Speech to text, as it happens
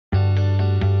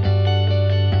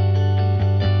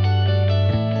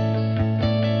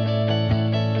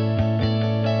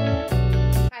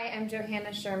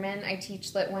Hannah Sherman. I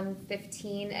teach Lit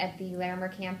 115 at the Larimer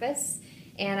campus,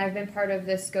 and I've been part of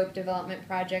the scope development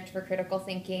project for critical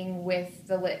thinking with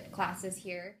the Lit classes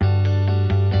here.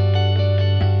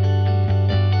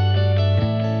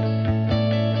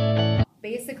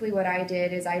 Basically what I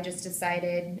did is I just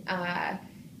decided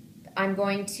I'm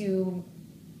going to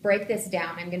break this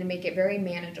down. I'm going to make it very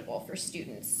manageable for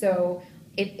students. So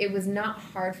it was not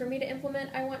hard for me to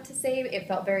implement, I want to say. It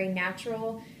felt very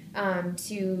natural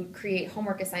to create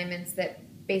homework assignments that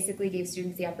basically gave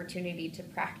students the opportunity to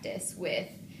practice with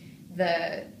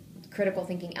the critical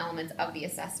thinking elements of the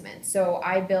assessment. So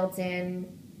I built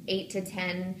in 8 to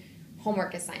 10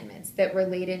 homework assignments that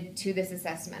related to this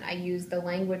assessment. I used the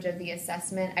language of the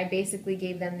assessment. I basically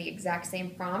gave them the exact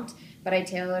same prompt, but I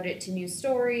tailored it to news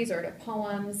stories or to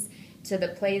poems, to the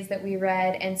plays that we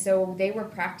read, and so they were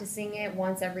practicing it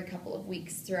once every couple of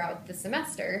weeks throughout the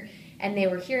semester, and they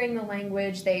were hearing the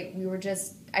language. I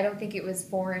don't think it was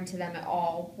foreign to them at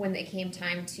all when it came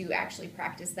time to actually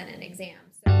practice then in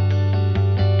exams.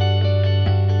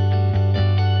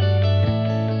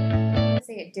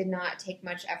 Say it did not take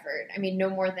much effort. I mean,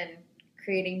 no more than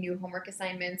creating new homework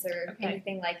assignments or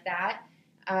anything like that.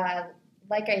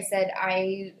 Like I said,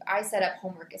 I set up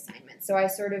homework assignments. So I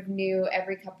sort of knew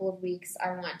every couple of weeks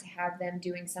I want to have them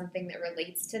doing something that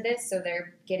relates to this. So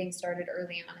they're getting started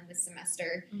early on in the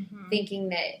semester, thinking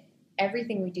that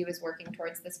everything we do is working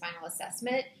towards this final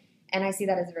assessment. And I see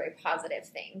that as a very positive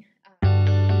thing.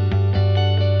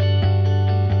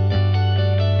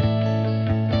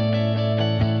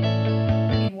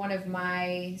 One of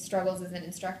my struggles as an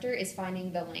instructor is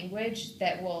finding the language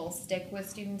that will stick with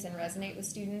students and resonate with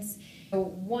students. So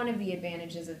one of the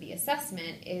advantages of the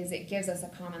assessment is it gives us a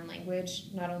common language,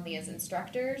 not only as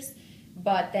instructors,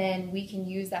 but then we can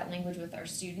use that language with our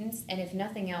students, and if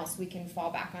nothing else, we can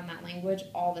fall back on that language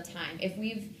all the time. If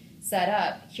we've set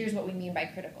up, here's what we mean by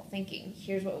critical thinking,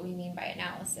 here's what we mean by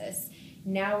analysis,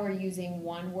 now we're using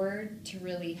one word to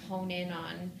really hone in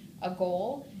on a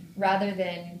goal, rather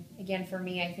than, again, for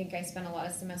me, I think I spent a lot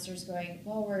of semesters going,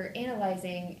 well, we're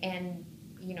analyzing, and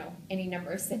any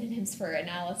number of synonyms for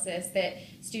analysis that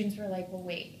students were like, well,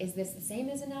 wait, is this the same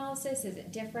as analysis? Is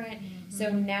it different? So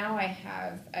now I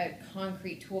have a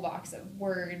concrete toolbox of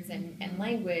words and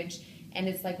language, and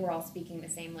it's like we're all speaking the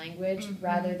same language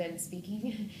rather than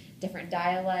speaking different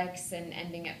dialects and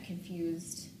ending up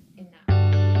confused in that.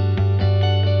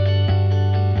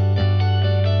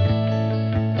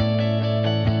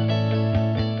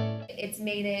 It's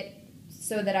made it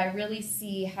so that I really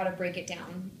see how to break it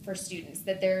down for students,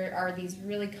 that there are these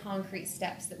really concrete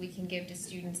steps that we can give to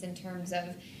students in terms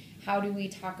of how do we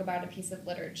talk about a piece of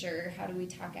literature, how do we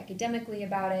talk academically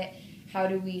about it, how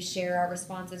do we share our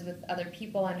responses with other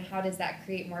people, and how does that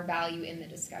create more value in the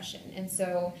discussion. And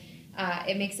so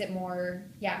it makes it more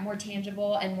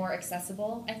tangible and more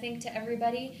accessible, I think, to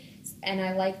everybody. And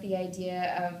I like the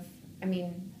idea of,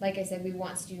 like I said, we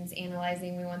want students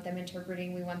analyzing, we want them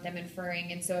interpreting, we want them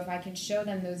inferring, and so if I can show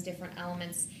them those different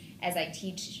elements as I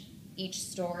teach each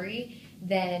story,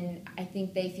 then I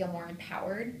think they feel more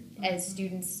empowered as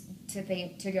students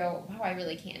to go, wow, I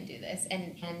really can do this,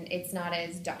 and it's not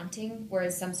as daunting,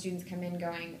 whereas some students come in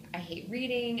going, I hate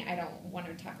reading, I don't want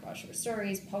to talk about short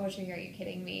stories, poetry, are you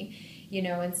kidding me?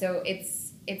 And so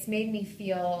it's made me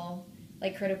feel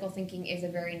like critical thinking is a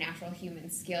very natural human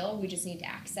skill. We just need to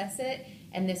access it,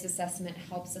 and this assessment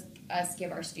helps us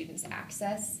give our students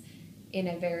access in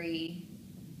a very,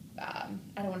 I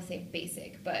don't want to say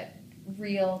basic, but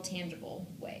real, tangible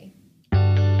way.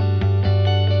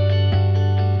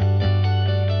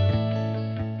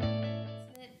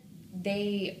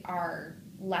 They are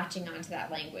latching onto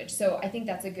that language. So I think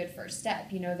that's a good first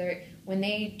step. When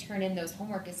they turn in those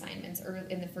homework assignments or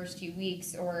in the first few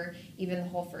weeks or even the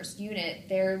whole first unit,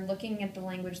 they're looking at the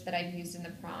language that I've used in the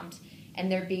prompt,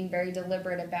 and they're being very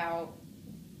deliberate about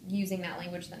using that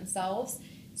language themselves.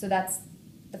 So that's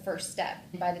the first step.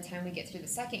 By the time we get through the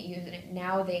second unit,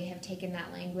 now they have taken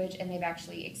that language and they've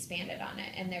actually expanded on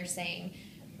it, and they're saying,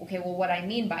 okay, well, what I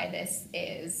mean by this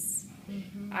is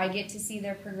I get to see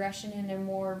their progression in a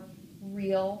more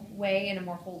real way, in a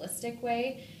more holistic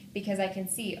way, because I can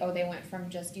see, they went from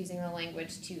just using the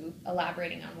language to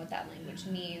elaborating on what that language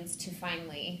means to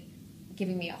finally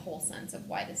giving me a whole sense of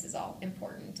why this is all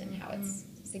important and how it's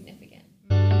significant.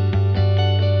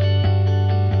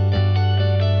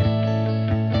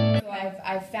 So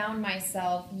I've found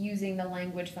myself using the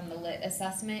language from the Lit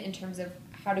assessment in terms of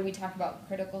how do we talk about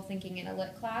critical thinking in a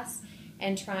Lit class,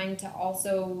 and trying to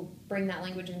also bring that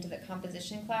language into the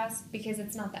composition class, because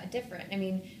it's not that different.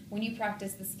 When you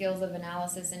practice the skills of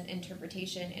analysis and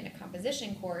interpretation in a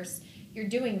composition course, you're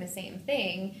doing the same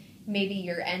thing. maybe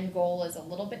your end goal is a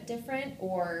little bit different,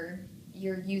 or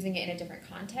you're using it in a different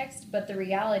context, but the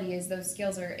reality is those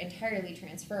skills are entirely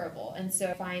transferable. And so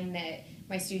I find that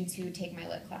my students who take my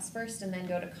lit class first and then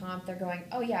go to comp, they're going,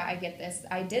 oh yeah, I get this,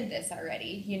 I did this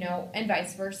already, you know, and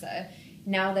vice versa.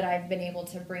 Now that I've been able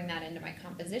to bring that into my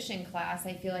composition class,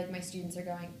 I feel like my students are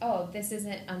going, oh, this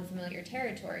isn't unfamiliar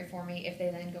territory for me, if they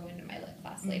then go into my lit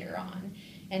class later on.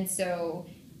 And so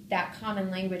that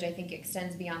common language, I think,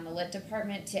 extends beyond the lit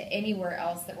department to anywhere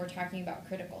else that we're talking about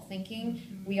critical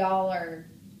thinking. We all are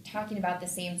talking about the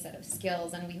same set of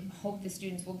skills, and we hope the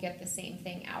students will get the same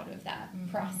thing out of that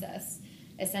process,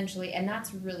 essentially. And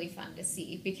that's really fun to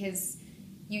see, because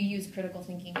you use critical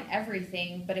thinking in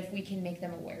everything, but if we can make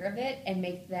them aware of it and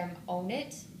make them own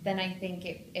it, then I think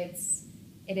it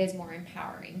is more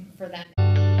empowering for them.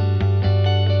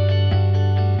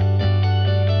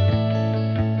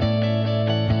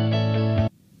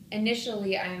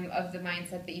 Initially, I'm of the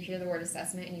mindset that you hear the word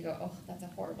assessment and you go, oh, that's a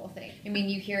horrible thing. I mean,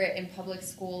 you hear it in public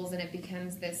schools and it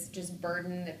becomes this just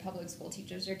burden that public school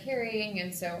teachers are carrying.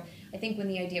 And so I think when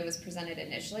the idea was presented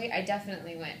initially, I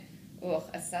definitely went, oh,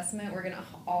 assessment, we're going to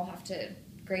all have to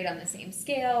grade on the same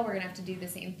scale, we're going to have to do the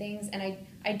same things. And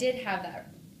I did have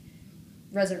that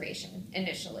reservation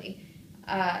initially.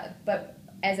 But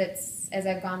as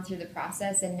I've gone through the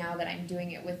process, and now that I'm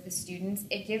doing it with the students,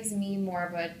 it gives me more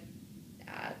of a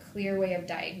clear way of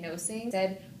diagnosing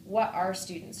what are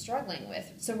students struggling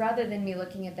with. So rather than me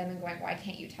looking at them and going, why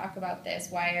can't you talk about this?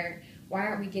 Why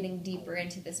aren't we getting deeper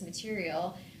into this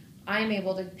material? I'm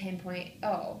able to pinpoint,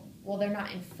 oh, well, they're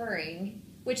not inferring,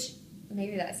 which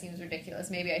maybe that seems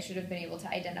ridiculous. Maybe I should have been able to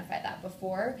identify that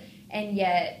before. And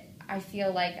yet I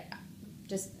feel like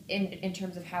just in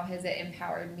terms of how has it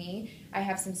empowered me, I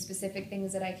have some specific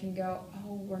things that I can go,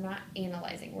 oh, we're not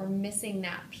analyzing, we're missing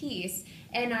that piece,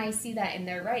 and I see that in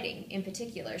their writing in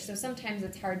particular. So sometimes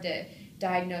it's hard to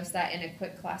diagnose that in a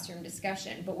quick classroom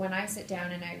discussion, but when I sit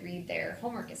down and I read their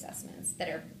homework assessments that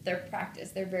are their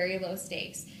practice, they're very low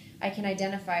stakes, I can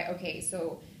identify, okay,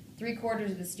 so 3/4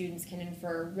 of the students can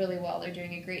infer really well. They're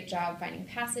doing a great job finding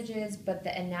passages, but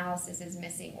the analysis is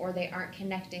missing, or they aren't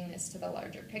connecting this to the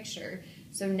larger picture.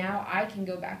 So now I can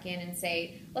go back in and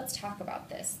say, let's talk about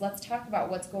this. Let's talk about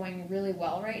what's going really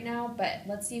well right now, but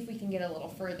let's see if we can get a little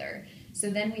further. So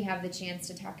then we have the chance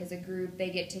to talk as a group. They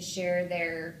get to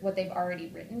share what they've already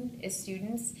written as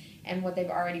students and what they've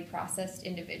already processed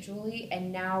individually,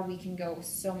 and now we can go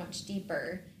so much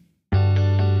deeper.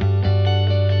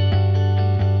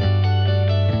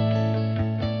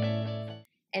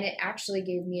 And it actually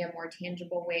gave me a more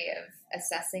tangible way of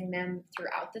assessing them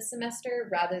throughout the semester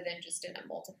rather than just in a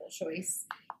multiple choice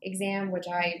exam, which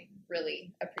I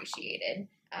really appreciated.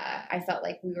 I felt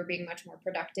like we were being much more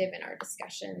productive in our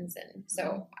discussions. And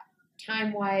so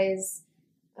time-wise,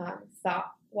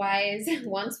 thought-wise,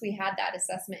 once we had that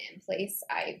assessment in place,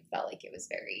 I felt like it was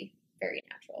very, very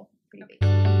natural, pretty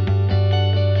basic.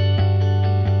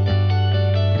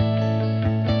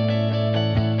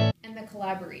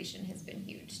 Collaboration has been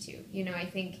huge too. You know, I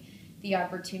think the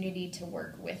opportunity to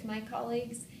work with my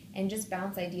colleagues and just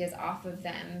bounce ideas off of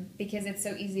them, because it's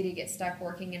so easy to get stuck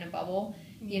working in a bubble.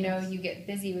 Yes. You know, you get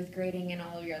busy with grading and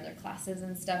all of your other classes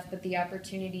and stuff, but the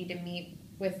opportunity to meet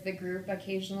with the group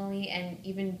occasionally and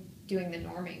even doing the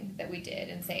norming that we did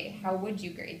and say, how would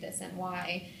you grade this and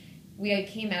why? We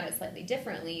came at it slightly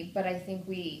differently, but I think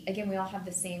we all have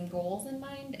the same goals in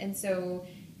mind, and so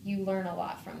you learn a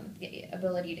lot from the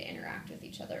ability to interact with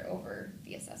each other over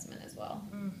the assessment as well.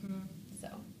 So.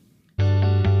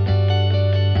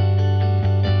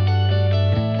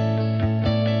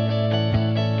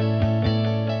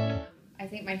 I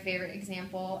think my favorite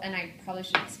example, and I probably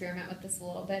should experiment with this a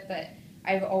little bit, but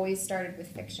I've always started with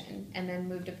fiction and then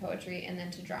moved to poetry and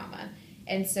then to drama.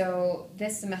 And so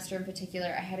this semester in particular,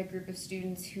 I had a group of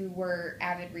students who were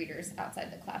avid readers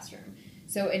outside the classroom.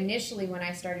 So initially when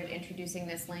I started introducing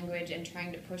this language and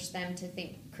trying to push them to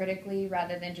think critically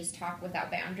rather than just talk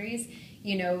without boundaries,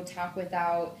 you know, talk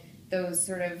without those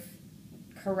sort of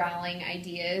corralling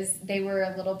ideas, they were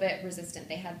a little bit resistant.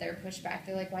 They had their pushback.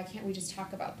 They're like, why can't we just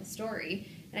talk about the story?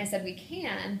 And I said, we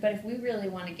can, but if we really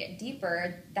want to get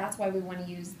deeper, that's why we want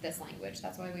to use this language.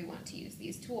 That's why we want to use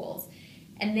these tools.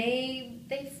 And they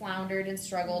floundered and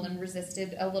struggled and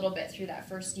resisted a little bit through that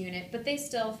first unit, but they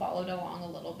still followed along a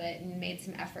little bit and made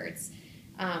some efforts.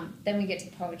 Then we get to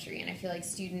poetry, and I feel like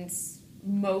students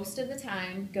most of the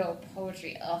time go,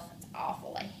 poetry, ugh, it's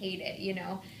awful, I hate it, you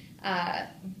know.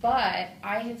 But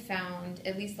I have found,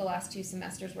 at least the last 2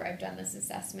 semesters where I've done this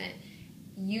assessment,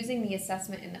 using the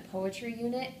assessment in the poetry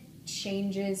unit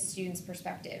changes students'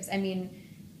 perspectives. I mean,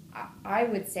 I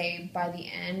would say by the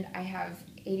end, I have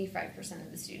 85%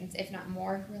 of the students, if not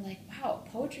more, who are like, wow,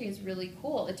 poetry is really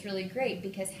cool. It's really great,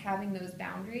 because having those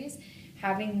boundaries,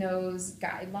 having those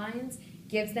guidelines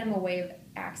gives them a way of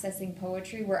accessing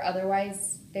poetry where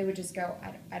otherwise they would just go,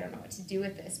 I don't know what to do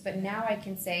with this. But now I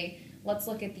can say, let's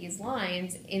look at these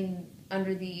lines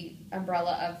under the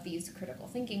umbrella of these critical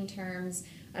thinking terms,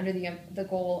 under the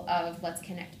goal of let's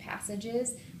connect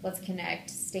passages, let's connect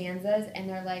stanzas, and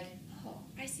they're like, oh,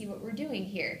 I see what we're doing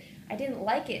here. I didn't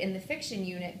like it in the fiction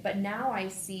unit, but now I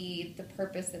see the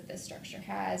purpose that this structure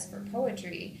has for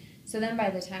poetry. So then by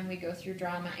the time we go through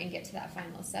drama and get to that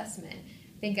final assessment,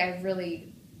 I think I've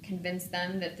really convinced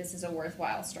them that this is a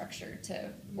worthwhile structure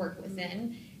to work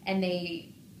within, and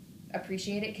they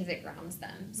appreciate it because it grounds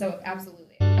them. So absolutely.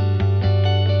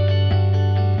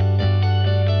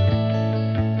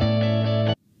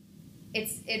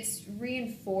 It's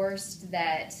reinforced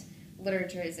that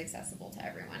literature is accessible to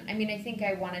everyone. I mean, I think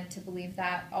I wanted to believe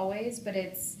that always, but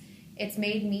it's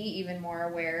made me even more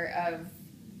aware of,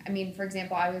 I mean, for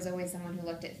example, I was always someone who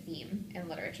looked at theme in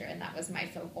literature, and that was my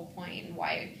focal point, and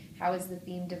how is the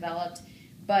theme developed?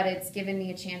 But it's given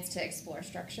me a chance to explore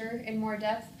structure in more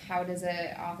depth. How does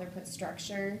an author put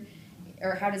structure,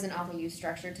 or how does an author use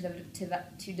structure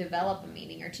to develop a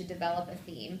meaning or to develop a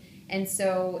theme? And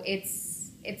so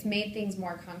it's made things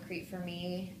more concrete for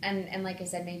me. And like I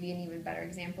said, maybe an even better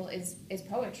example is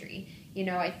poetry. You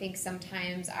know, I think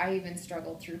sometimes I even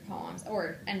struggled through poems,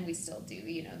 and we still do,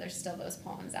 you know, there's still those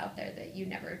poems out there that you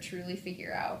never truly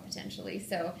figure out potentially.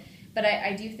 So, but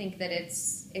I do think that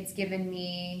it's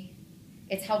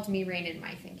helped me rein in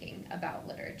my thinking about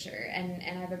literature, and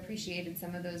I've appreciated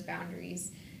some of those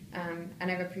boundaries, and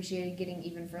I've appreciated getting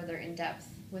even further in depth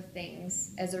with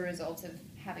things as a result of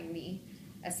having the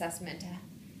assessment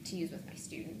to use with my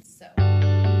students. So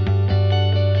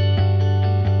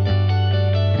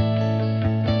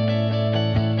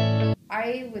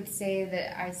I would say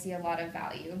that I see a lot of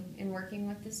value in working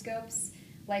with the scopes.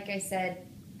 Like I said,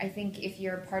 I think if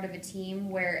you're part of a team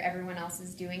where everyone else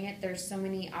is doing it, there's so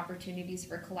many opportunities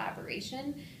for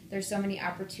collaboration. There's so many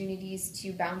opportunities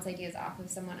to bounce ideas off of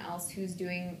someone else who's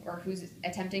doing or who's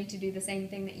attempting to do the same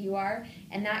thing that you are,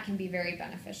 and that can be very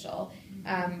beneficial.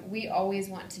 We always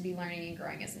want to be learning and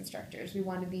growing as instructors. We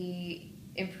want to be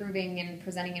improving and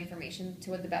presenting information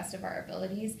to the best of our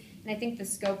abilities. And I think the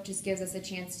scope just gives us a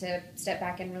chance to step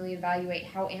back and really evaluate,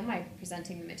 how am I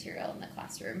presenting the material in the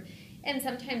classroom? And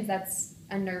sometimes that's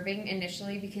unnerving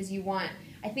initially, because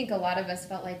I think a lot of us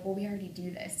felt like, well, we already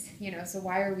do this, you know, so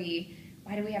why do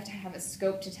we have to have a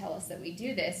scope to tell us that we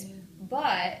do this? Yeah.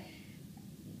 But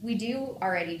we do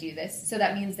already do this, so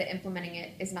that means that implementing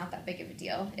it is not that big of a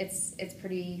deal. It's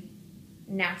pretty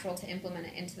natural to implement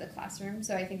it into the classroom,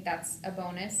 so I think that's a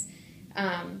bonus.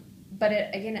 But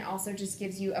it also just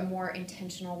gives you a more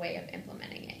intentional way of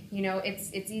implementing it. You know,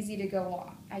 it's easy to go,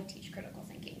 well, I teach critical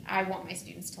thinking. I want my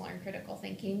students to learn critical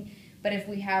thinking. But if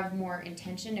we have more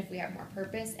intention, if we have more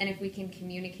purpose, and if we can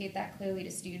communicate that clearly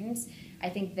to students, I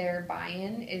think their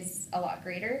buy-in is a lot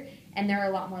greater, and they're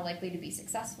a lot more likely to be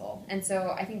successful. And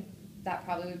so I think that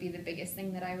probably would be the biggest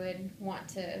thing that I would want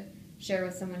to share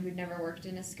with someone who'd never worked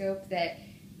in a scope, that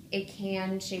it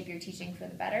can shape your teaching for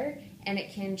the better, and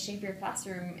it can shape your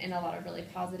classroom in a lot of really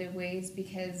positive ways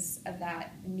because of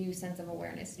that new sense of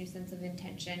awareness, new sense of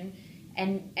intention,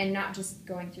 and not just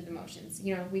going through the motions.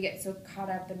 You know, we get so caught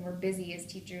up and we're busy as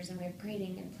teachers, and we have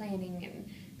grading and planning and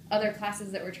other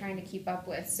classes that we're trying to keep up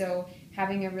with. So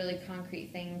having a really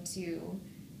concrete thing to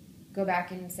go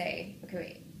back and say, okay,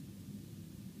 wait,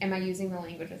 am I using the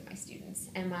language with my students?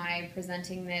 Am I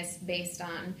presenting this based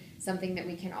on something that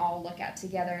we can all look at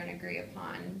together and agree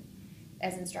upon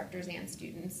as instructors and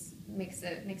students? Makes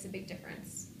a big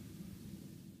difference.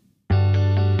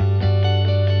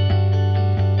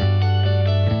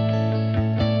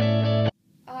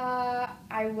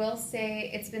 I will say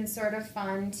it's been sort of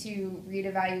fun to read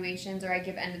evaluations, or I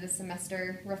give end of the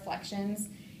semester reflections,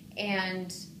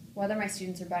 and whether my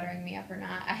students are buttering me up or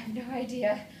not, I have no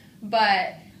idea.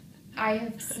 But I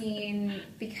have seen,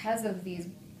 because of these,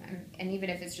 and even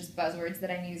if it's just buzzwords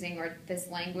that I'm using or this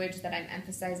language that I'm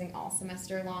emphasizing all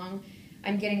semester long,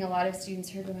 I'm getting a lot of students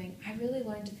who are going, I really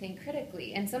learned to think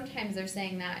critically. And sometimes they're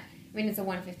saying that, I mean, it's a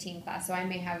 115 class, so I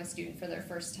may have a student for their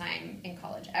first time in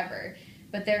college ever,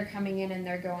 but they're coming in and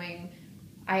they're going,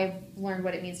 I've learned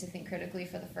what it means to think critically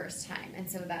for the first time. And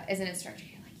so that, as an instructor,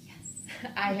 you're like,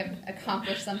 yes, I have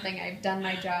accomplished something, I've done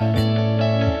my job.